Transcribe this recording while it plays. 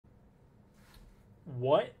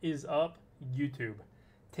What is up, YouTube?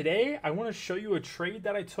 Today, I want to show you a trade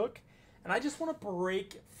that I took, and I just want to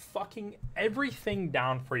break fucking everything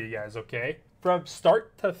down for you guys, okay? From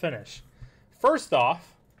start to finish. First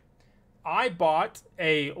off, I bought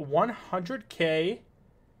a 100K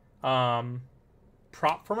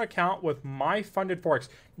prop firm account with my funded forex.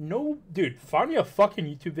 No, dude, find me a fucking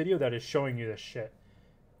YouTube video that is showing you this shit.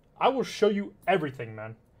 I will show you everything,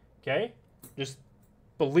 man. Okay? Just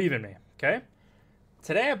believe in me, okay?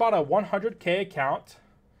 Today I bought a 100K account.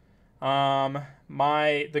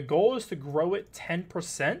 The goal is to grow it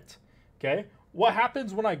 10%. Okay? What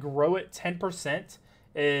happens when I grow it 10%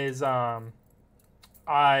 is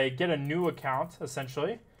I get a new account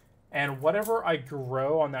essentially, and whatever I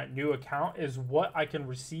grow on that new account is what I can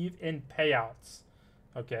receive in payouts.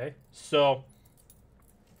 Okay? So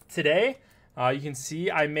today you can see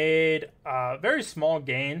I made a very small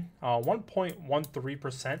gain,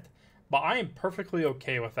 1.13%. But I am perfectly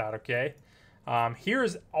okay with that, okay?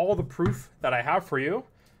 Here's all the proof that I have for you.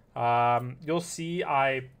 You'll see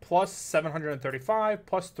I plus 735,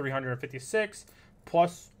 plus 356,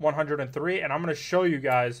 plus 103, and I'm going to show you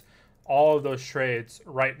guys all of those trades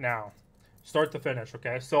right now, start to finish,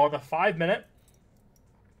 okay? So on the 5-minute,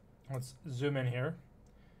 let's zoom in here.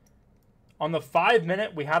 On the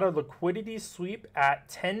 5-minute, we had a liquidity sweep at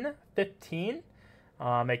 10.15.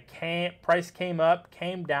 Price came up,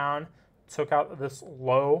 came down, took out this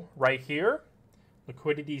low right here.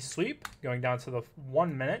 Liquidity sweep going down to the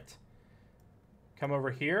 1-minute. Come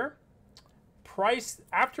over here. Price,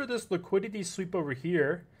 after this liquidity sweep over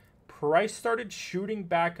here, price started shooting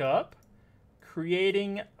back up,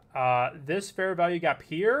 creating this fair value gap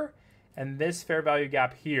here and this fair value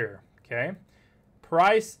gap here. Okay.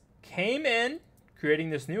 Price came in,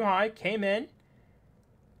 creating this new high, came in,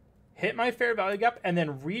 hit my fair value gap, and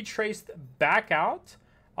then retraced back out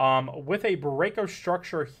with a breakout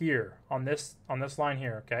structure here on this line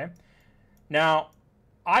here. Okay, now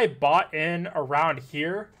I bought in around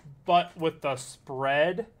here, but with the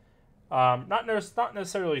spread, not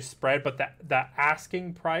necessarily spread, but the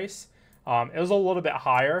asking price, it was a little bit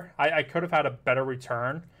higher. I could have had a better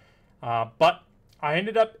return, but I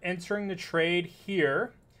ended up entering the trade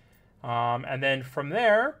here, and then from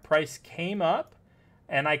there, price came up,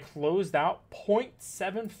 and I closed out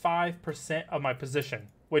 0.75% of my position,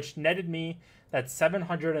 which netted me that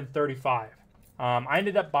 735. I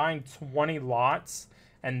ended up buying 20 lots,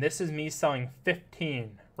 and this is me selling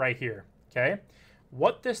 15 right here, okay?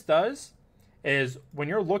 What this does is when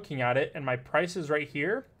you're looking at it, and my price is right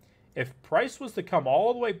here, if price was to come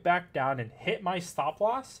all the way back down and hit my stop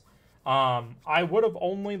loss, I would have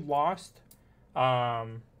only lost,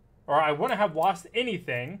 or I wouldn't have lost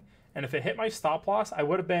anything, and if it hit my stop loss, I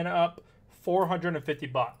would have been up 450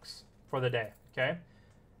 bucks for the day, okay?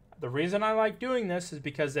 The reason I like doing this is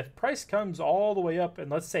because if price comes all the way up, and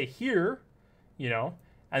let's say here, you know,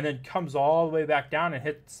 and then comes all the way back down and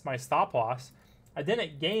hits my stop loss, I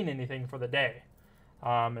didn't gain anything for the day.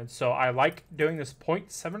 And so I like doing this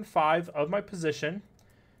 0.75 of my position.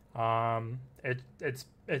 It's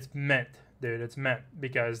meant, dude, it's meant,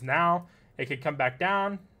 because now it could come back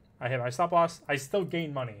down. I hit my stop loss. I still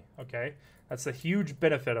gain money, okay? That's a huge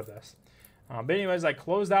benefit of this. But anyways, I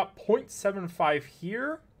closed out 0.75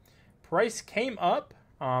 here. Price came up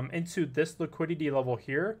into this liquidity level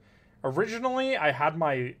here. Originally, I had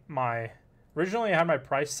my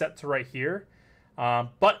price set to right here,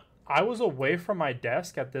 but I was away from my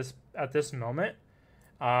desk at this moment,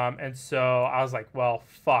 and so I was like, well,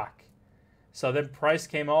 fuck. So then price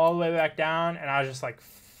came all the way back down, and I was just like,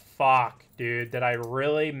 fuck, dude, did I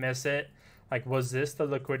really miss it? Like, was this the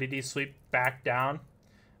liquidity sweep back down?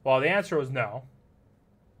 Well, the answer was no.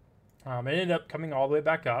 It ended up coming all the way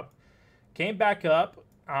back up. Came back up.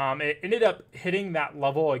 It ended up hitting that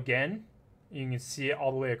level again. You can see it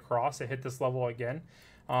all the way across. It hit this level again.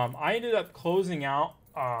 I ended up closing out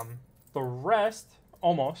the rest,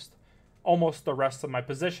 almost the rest of my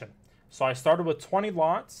position. So I started with 20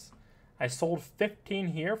 lots. I sold 15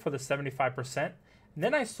 here for the 75%. And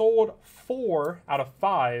then I sold 4 out of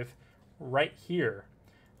 5 right here.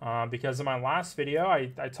 Because in my last video,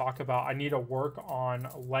 I talk about I need to work on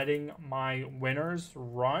letting my winners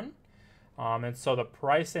run. And so the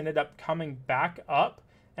price ended up coming back up,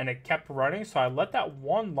 and it kept running. So I let that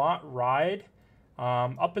one lot ride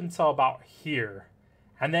up until about here.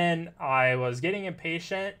 And then I was getting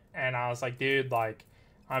impatient, and I was like, dude, like,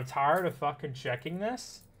 I'm tired of fucking checking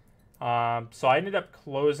this. So I ended up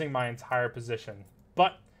closing my entire position.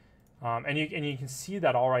 But, and you can see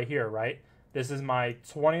that all right here, right? This is my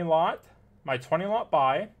 20 lot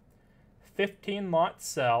buy, 15 lot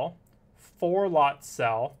sell, 4 lot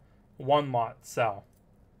sell, one lot, sell.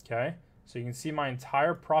 Okay, so you can see my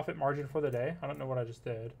entire profit margin for the day. I don't know what I just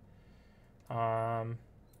did.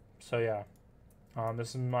 So yeah, this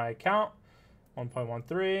is my account,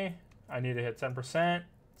 1.13. I need to hit 10%.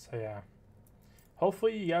 So yeah,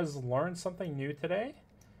 hopefully you guys learned something new today.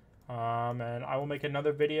 And I will make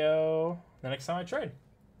another video the next time I trade.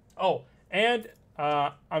 Oh, and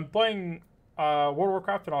I'm playing World of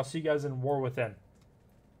Warcraft, and I'll see you guys in War Within.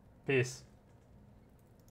 Peace.